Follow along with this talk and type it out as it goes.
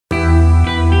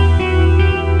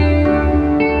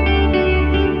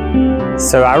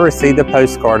So I received a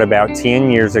postcard about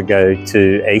 10 years ago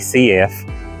to ACF,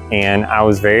 and I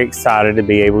was very excited to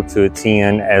be able to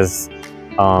attend as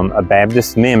a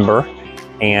Baptist member.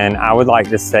 And I would like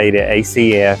to say that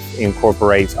ACF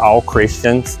incorporates all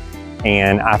Christians,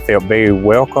 and I felt very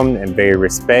welcomed and very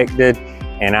respected,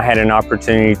 and I had an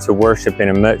opportunity to worship in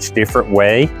a much different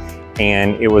way,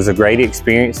 and it was a great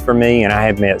experience for me, and I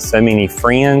have met so many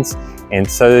friends and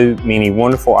so many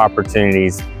wonderful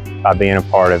opportunities by being a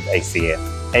part of ACF.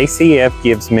 ACF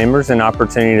gives members an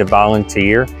opportunity to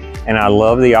volunteer, and I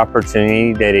love the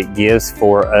opportunity that it gives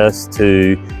for us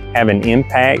to have an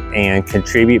impact and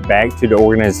contribute back to the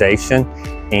organization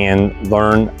and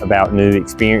learn about new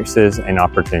experiences and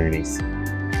opportunities.